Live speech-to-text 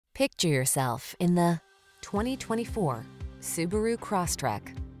Picture yourself in the 2024 Subaru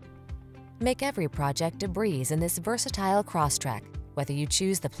Crosstrek. Make every project a breeze in this versatile Crosstrek. Whether you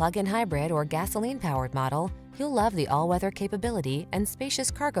choose the plug-in hybrid or gasoline-powered model, you'll love the all-weather capability and spacious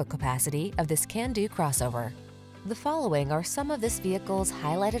cargo capacity of this can-do crossover. The following are some of this vehicle's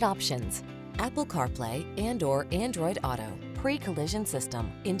highlighted options: Apple Carplay and/or Android Auto, pre-collision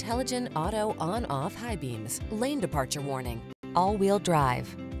system, intelligent auto on-off high beams, lane departure warning, all-wheel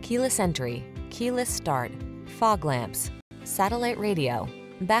drive, keyless entry, keyless start, fog lamps, satellite radio,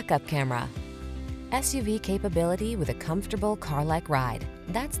 backup camera. SUV capability with a comfortable car-like ride.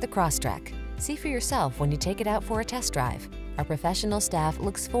 That's the Crosstrek. See for yourself when you take it out for a test drive. Our professional staff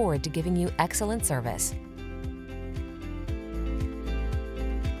looks forward to giving you excellent service.